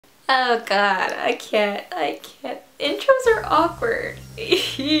Oh god, I can't. Intros are awkward.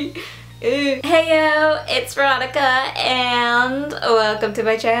 Hey yo, it's Veronica and welcome to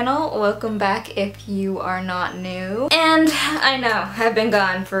my channel. Welcome back if you are not new. And I know, I've been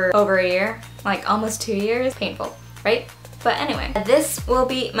gone for over a year, like almost 2 years. Painful, right? But anyway, this will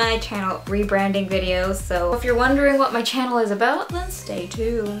be my channel rebranding video, so if you're wondering what my channel is about, then stay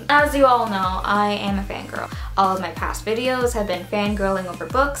tuned. As you all know, I am a fangirl. All of my past videos have been fangirling over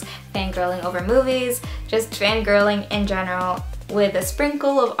books, fangirling over movies, just fangirling in general, with a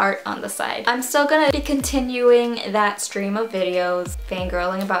sprinkle of art on the side. I'm still gonna be continuing that stream of videos,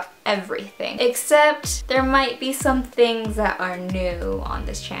 fangirling about everything, except there might be some things that are new on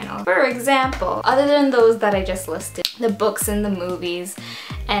this channel. For example, other than those that I just listed, the books and the movies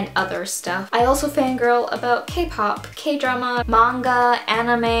and other stuff, I also fangirl about K-pop, K-drama, manga,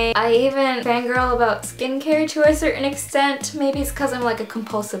 anime. I even fangirl about skincare to a certain extent. Maybe it's because I'm like a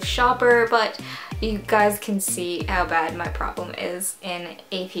compulsive shopper, but you guys can see how bad my problem is in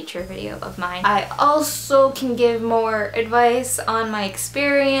a future video of mine. I also can give more advice on my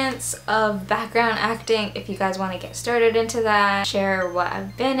experience of background acting if you guys want to get started into that, share what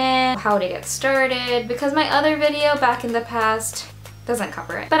I've been in, how to get started, because my other video back in the past doesn't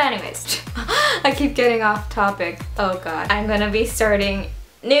cover it. But anyways, I keep getting off topic. Oh god. I'm gonna be starting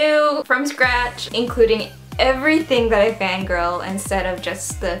new from scratch, including everything that I fangirl instead of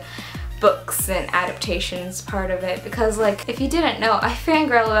just the books and adaptations part of it, because like if you didn't know, I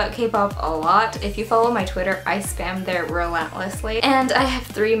fangirl about K-pop a lot. If you follow my Twitter, I spam there relentlessly, and I have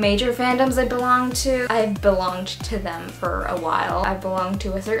 3 major fandoms I belong to. I've belonged to them for a while. I've belonged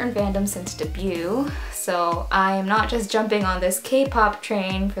to a certain fandom since debut, so I am not just jumping on this K-pop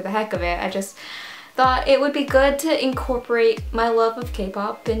train for the heck of it. I just thought it would be good to incorporate my love of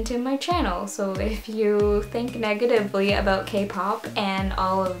K-pop into my channel. So if you think negatively about K-pop and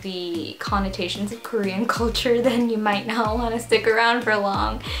all of the connotations of Korean culture, then you might not want to stick around for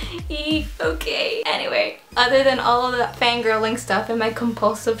long. Eek, okay. Anyway, other than all of that fangirling stuff and my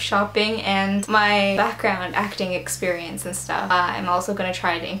compulsive shopping and my background acting experience and stuff, I'm also going to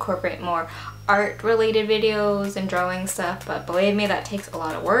try to incorporate more art related videos and drawing stuff, but believe me, that takes a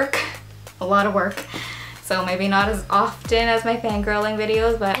lot of work. So maybe not as often as my fangirling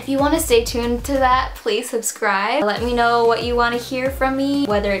videos, but if you want to stay tuned to that, please subscribe. Let me know what you want to hear from me,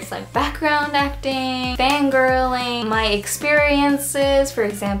 whether it's like background acting, fangirling, my experiences, for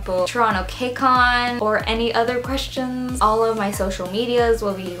example, Toronto KCON, or any other questions. All of my social medias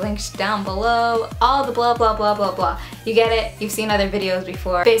will be linked down below. All the blah blah blah blah blah. You get it? You've seen other videos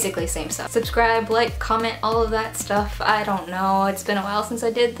before. Basically same stuff. Subscribe, like, comment, all of that stuff. I don't know. It's been a while since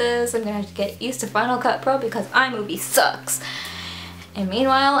I did this. I'm gonna have to get used to Final Cut Pro because iMovie sucks. And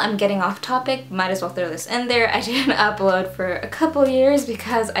meanwhile, I'm getting off topic. Might as well throw this in there. I didn't upload for a couple years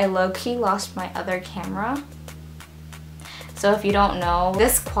because I low-key lost my other camera. So if you don't know,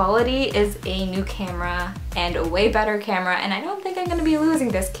 this quality is a new camera and a way better camera, and I don't think I'm gonna be losing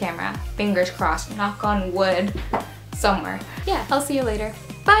this camera. Fingers crossed, knock on wood, somewhere. Yeah, I'll see you later.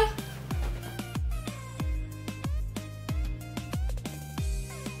 Bye!